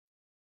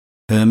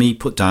Hermy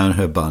put down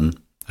her bun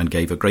and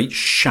gave a great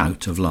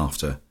shout of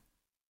laughter.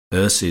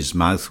 Ursie's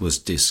mouth was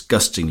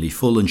disgustingly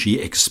full, and she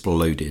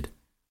exploded.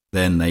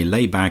 Then they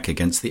lay back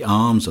against the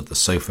arms of the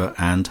sofa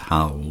and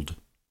howled.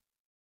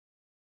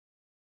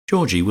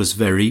 Georgie was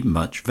very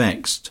much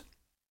vexed.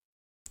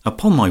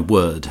 "Upon my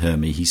word,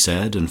 Hermy," he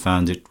said, and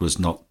found it was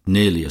not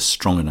nearly a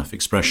strong enough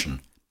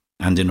expression,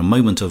 and in a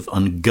moment of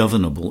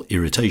ungovernable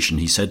irritation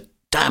he said,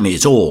 "Damn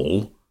it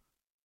all!"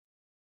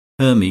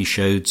 Hermy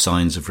showed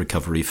signs of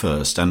recovery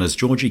first, and as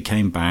Georgie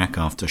came back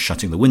after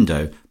shutting the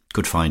window,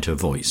 could find her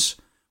voice,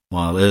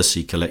 while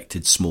Ursie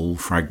collected small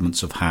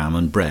fragments of ham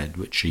and bread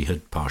which she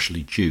had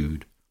partially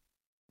chewed.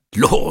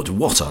 "Lord,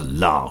 what a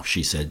lark!"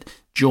 she said.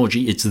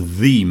 "Georgie, it's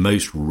the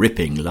most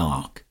ripping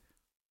lark."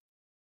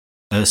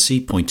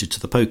 Ursie pointed to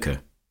the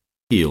poker.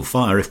 "He'll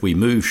fire if we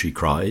move," she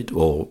cried.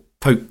 "Or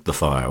poke the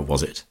fire,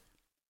 was it?"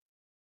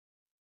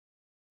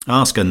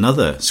 "Ask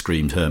another,"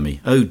 screamed Hermy.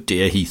 "Oh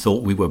dear, he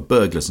thought we were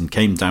burglars and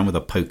came down with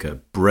a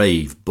poker.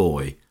 Brave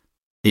boy.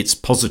 It's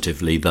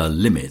positively the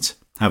limit.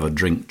 Have a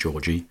drink,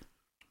 Georgie."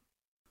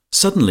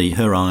 Suddenly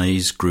her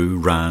eyes grew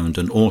round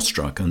and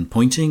awestruck, and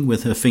pointing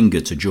with her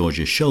finger to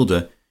George's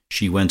shoulder,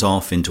 she went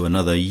off into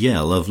another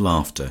yell of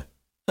laughter.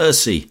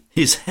 "Ursie,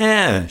 his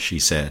hair!" she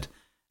said,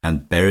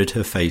 and buried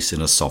her face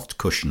in a soft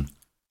cushion.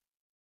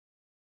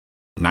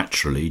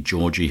 Naturally,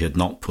 Georgie had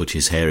not put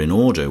his hair in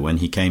order when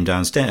he came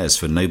downstairs,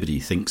 for nobody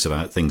thinks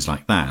about things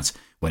like that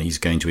when he's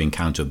going to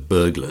encounter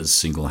burglars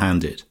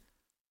single-handed.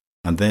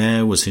 And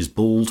there was his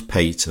bald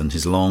pate and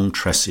his long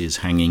tresses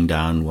hanging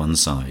down one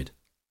side.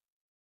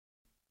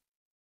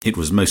 It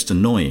was most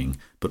annoying,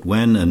 but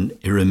when an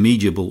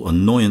irremediable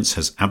annoyance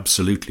has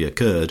absolutely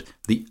occurred,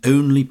 the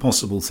only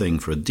possible thing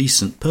for a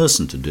decent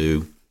person to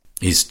do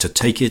is to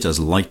take it as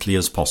lightly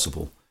as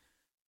possible.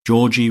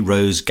 Georgie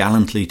rose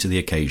gallantly to the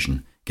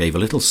occasion, gave a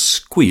little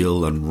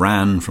squeal, and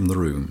ran from the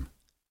room.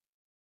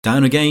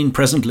 "Down again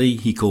presently,"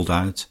 he called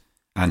out,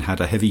 and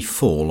had a heavy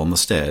fall on the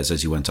stairs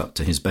as he went up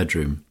to his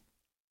bedroom.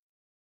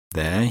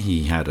 There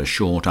he had a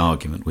short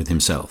argument with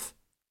himself.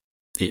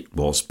 It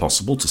was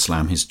possible to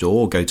slam his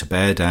door, go to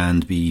bed,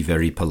 and be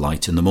very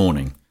polite in the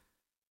morning.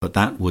 But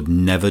that would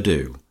never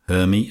do.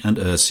 Hermy and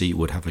Ursie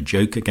would have a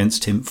joke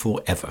against him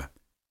for ever.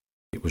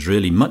 It was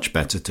really much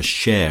better to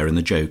share in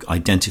the joke,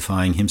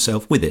 identifying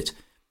himself with it.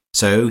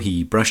 So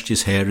he brushed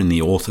his hair in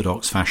the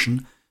orthodox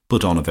fashion,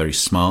 put on a very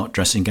smart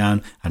dressing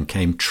gown, and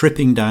came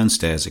tripping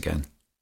downstairs again.